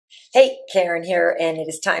Hey, Karyn here, and it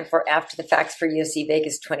is time for After the Facts for UFC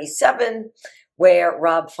Vegas 27, where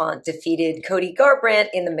Rob Font defeated Cody Garbrandt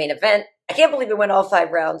in the main event. I can't believe it went all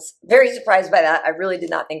 5 rounds. Very surprised by that. I really did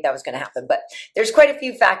not think that was going to happen, but there's quite a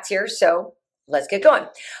few facts here, so let's get going.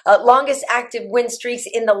 Longest active win streaks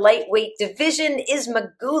in the lightweight division.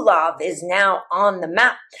 Ismagulov is now on the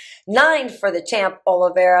map. 9 for the champ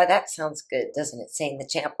Oliveira. That sounds good, doesn't it? Saying the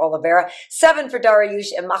champ Oliveira. 7 for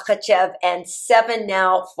Dariush and Makhachev, and 7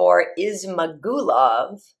 now for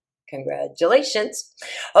Ismagulov. Congratulations.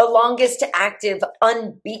 Longest active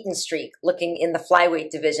unbeaten streak looking in the flyweight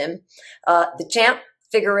division. The champ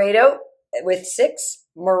Figueiredo with 6,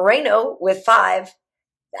 Moreno with 5.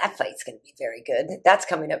 That fight's going to be very good. That's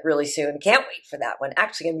coming up really soon. Can't wait for that one.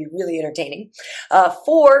 Actually going to be really entertaining. 4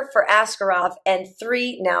 for Askarov and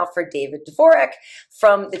 3 now for David Dvorak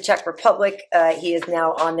from the Czech Republic. He is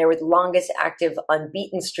now on there with longest active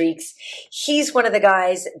unbeaten streaks. He's one of the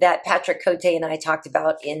guys that Patrick Cote and I talked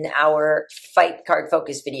about in our fight card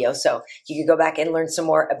focus video. So you can go back and learn some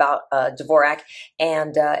more about Dvorak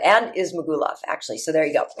and Ismagulov, actually. So there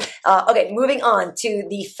you go. Okay, moving on to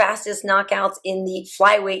the fastest knockouts in the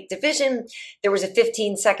flyweight division. There was a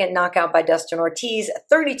 15-second knockout by Dustin Ortiz,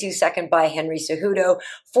 a 32-second by Henry Cejudo,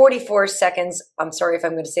 44 seconds, I'm sorry if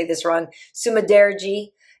I'm going to say this wrong, Sumaderji,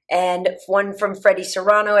 and one from Freddie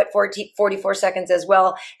Serrano at 44 seconds as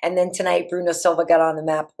well. And then tonight, Bruno Silva got on the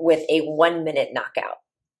map with a 1-minute knockout.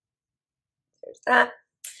 There's that.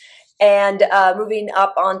 And moving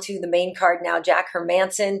up onto the main card now, Jack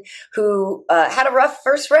Hermansson, who had a rough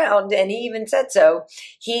first round, and he even said so.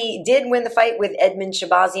 He did win the fight with Edmund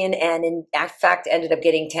Shabazian, and in fact ended up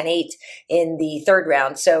getting 10-8 in the 3rd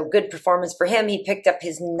round. So good performance for him. He picked up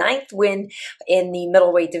his 9th win in the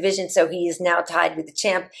middleweight division, so he is now tied with the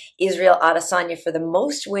champ, Israel Adesanya, for the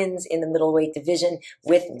most wins in the middleweight division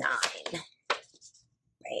with 9.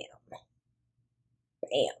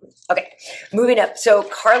 Okay, moving up. So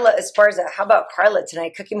Carla Esparza, how about Carla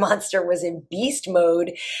tonight? Cookie Monster was in beast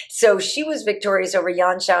mode. So she was victorious over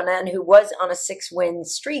Xiaonan, who was on a 6-win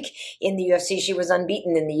streak in the UFC. She was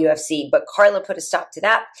unbeaten in the UFC, but Carla put a stop to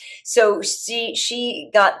that. So she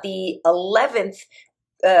got the 11th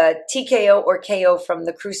TKO or KO from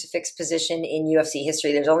the crucifix position in UFC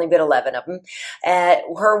history. There's only been 11 of them.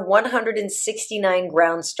 Her 169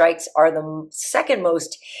 ground strikes are the 2nd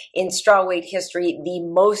most in strawweight history. The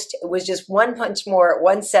most was just 1 punch more at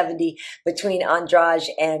 170 between Andrade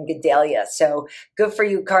and Gedalia. So good for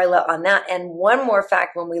you, Carla, on that. And one more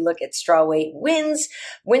fact when we look at strawweight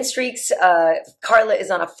win streaks, Carla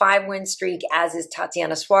is on a 5-win streak, as is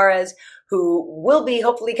Tatiana Suarez, who will be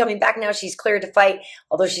hopefully coming back now. She's cleared to fight,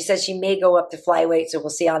 although she says she may go up to flyweight, so we'll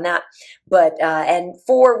see on that. But, and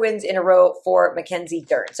 4 wins in a row for Mackenzie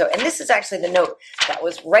Dern. So, and this is actually the note that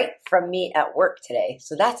was right from me at work today.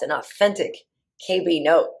 So that's an authentic KB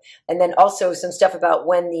note. And then also some stuff about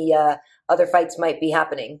when the other fights might be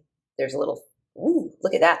happening. There's a little, ooh,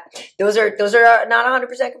 look at that. Those are not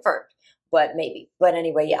 100% confirmed, but maybe. But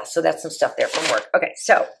anyway, yeah, so that's some stuff there from work. Okay,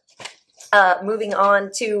 so moving on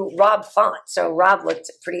to Rob Font. So Rob looked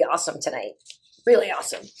pretty awesome tonight. Really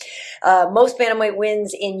awesome. Most bantamweight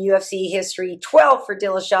wins in UFC history, 12 for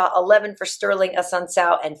Dillashaw, 11 for Sterling,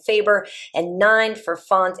 Assunção, and Faber, and 9 for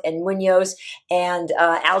Font and Munoz. And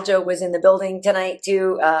Aljo was in the building tonight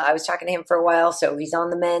too. I was talking to him for a while, so he's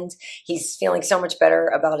on the mend. He's feeling so much better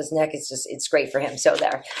about his neck. It's great for him. So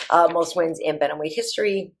there, most wins in bantamweight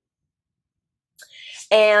history.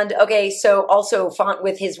 And okay, so also Font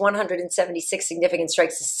with his 176 significant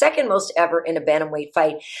strikes, the 2nd most ever in a bantamweight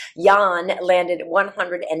fight. Jan landed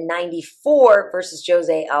 194 versus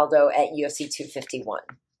Jose Aldo at UFC 251.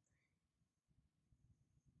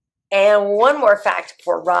 And one more fact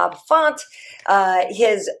for Rob Font,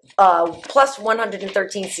 his plus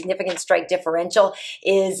 113 significant strike differential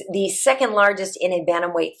is the 2nd largest in a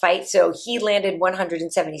bantamweight fight. So he landed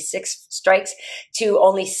 176 strikes to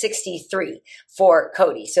only 63 for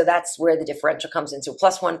Cody. So that's where the differential comes in. So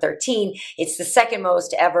plus 113, it's the 2nd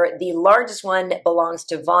most ever. The largest one belongs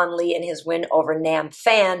to Von Lee and his win over Nam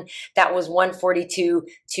Phan. That was 142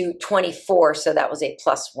 to 24. So that was a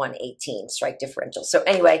plus 118 strike differential. So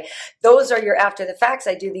anyway, those are your After the Facts.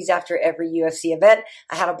 I do these after every UFC event.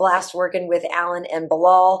 I had a blast working with Alan and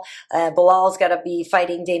Bilal. Bilal's got to be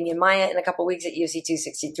fighting Damian Maia in a couple weeks at UFC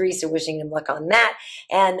 263, so wishing him luck on that.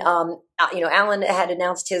 And you know, Alan had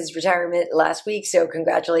announced his retirement last week, so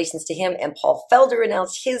congratulations to him. And Paul Felder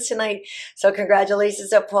announced his tonight, so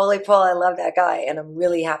congratulations to Paulie. Paul, I love that guy, and I'm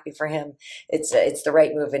really happy for him. It's the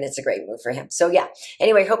right move, and it's a great move for him. So yeah.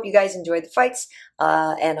 Anyway, hope you guys enjoyed the fights,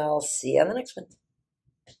 and I'll see you on the next one.